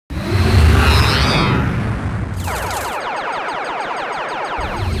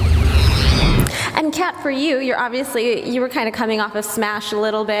And Kat, for you, you were kind of coming off of Smash a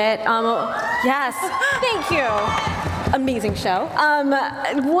little bit. Yes, thank you. Amazing show.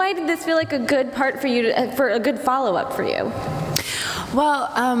 Why did this feel like a good part for you, for a good follow-up for you?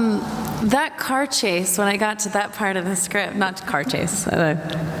 Well, that car chase, when I got to that part of the script, not car chase, the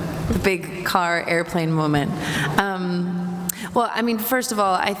big car airplane moment. Well, I mean, first of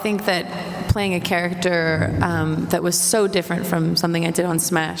all, I think that playing a character that was so different from something I did on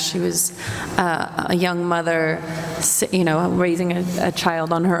Smash. She was a young mother, you know, raising a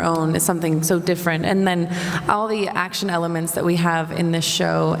child on her own is something so different. And then all the action elements that we have in this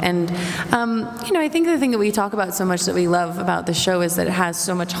show. And, you know, I think the thing that we talk about so much that we love about the show is that it has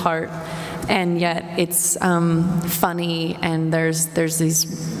so much heart. And yet it's funny, and there's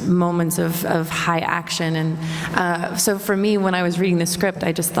these moments of high action. And so for me, when I was reading the script,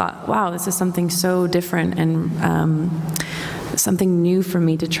 I just thought, wow, this is something so different and something new for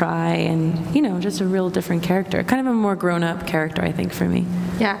me to try, and, you know, just a real different character. Kind of a more grown-up character, I think, for me.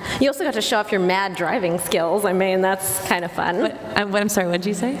 Yeah. You also got to show off your mad driving skills. I mean, that's kind of fun. I'm sorry, what did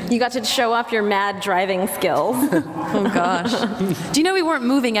you say? You got to show off your mad driving skills. Oh, gosh. Do you know we weren't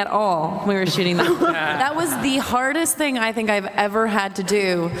moving at all when we were shooting that? That was the hardest thing I think I've ever had to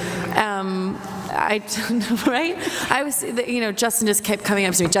do. Right? I was, you know, Justin just kept coming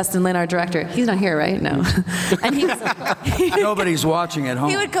up to me. Justin Lin, our director. He's not here, right? No. And he was, nobody's watching at home.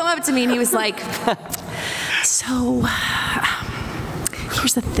 He would come up to me and he was like, so,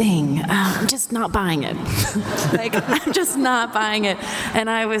 here's the thing, I'm just not buying it. Like, I'm just not buying it. And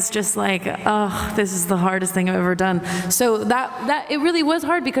I was just like, oh, this is the hardest thing I've ever done. So it really was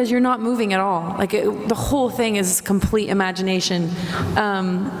hard because you're not moving at all. Like, the whole thing is complete imagination.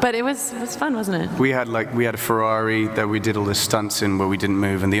 But it was fun, wasn't it? We had a Ferrari that we did all the stunts in where we didn't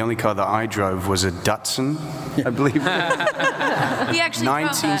move, and the only car that I drove was a Datsun, I believe. He actually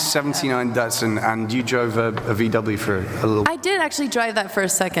 1979 Datsun, and you drove a VW for a little. I did actually drive that for a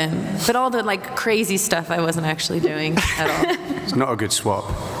second, but all the like crazy stuff I wasn't actually doing at all. It's not a good swap.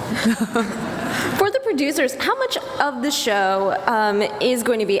 For the producers, how much of the show is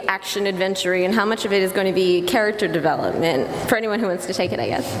going to be action adventure-y, and how much of it is going to be character development? For anyone who wants to take it, I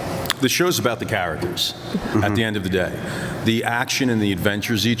guess. The show's about the characters at the end of the day. The action and the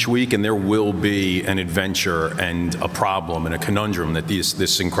adventures each week, and there will be an adventure and a problem and a conundrum that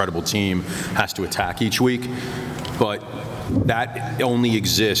this incredible team has to attack each week. But that only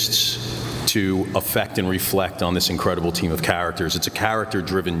exists to affect and reflect on this incredible team of characters. It's a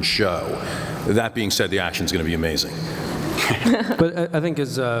character-driven show. That being said, the action's going to be amazing. But I think,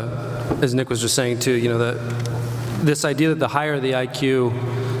 as Nick was just saying too, you know, this idea that the higher the IQ,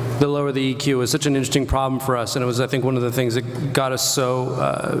 the lower the EQ is such an interesting problem for us, and it was, I think, one of the things that got us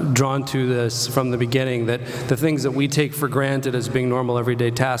so drawn to this from the beginning, that the things that we take for granted as being normal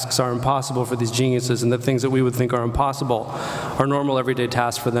everyday tasks are impossible for these geniuses, and the things that we would think are impossible are normal everyday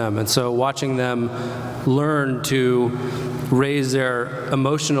tasks for them. And so watching them learn to raise their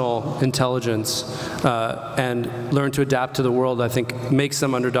emotional intelligence and learn to adapt to the world, I think, makes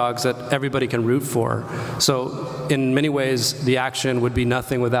them underdogs that everybody can root for. So in many ways, the action would be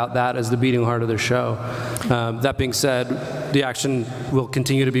nothing without that as the beating heart of the show. That being said, the action will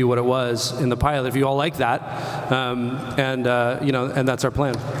continue to be what it was in the pilot, if you all like that, you know, and that's our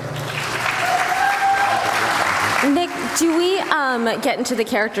plan. Nick, do we get into the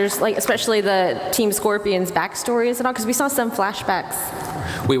characters, like especially the Team Scorpion's backstories at all? Because we saw some flashbacks.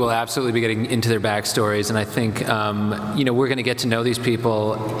 We will absolutely be getting into their backstories, and I think you know, we're going to get to know these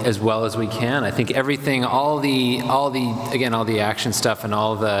people as well as we can. I think everything, all the action stuff and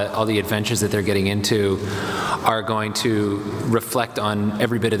all the adventures that they're getting into are going to reflect on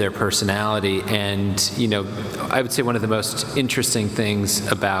every bit of their personality. And, you know, I would say one of the most interesting things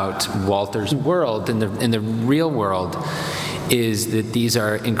about Walter's world in the real world is that these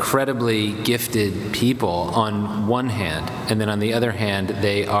are incredibly gifted people on one hand, and then on the other hand,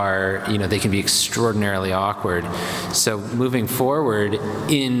 they are, you know, they can be extraordinarily awkward. So moving forward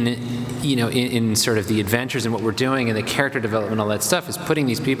in sort of the adventures and what we're doing and the character development, all that stuff, is putting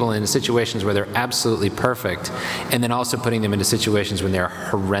these people into situations where they're absolutely perfect, and then also putting them into situations when they're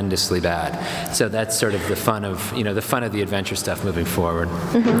horrendously bad. So that's sort of the fun of, you know, the adventure stuff moving forward.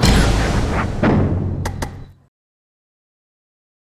 Mm-hmm.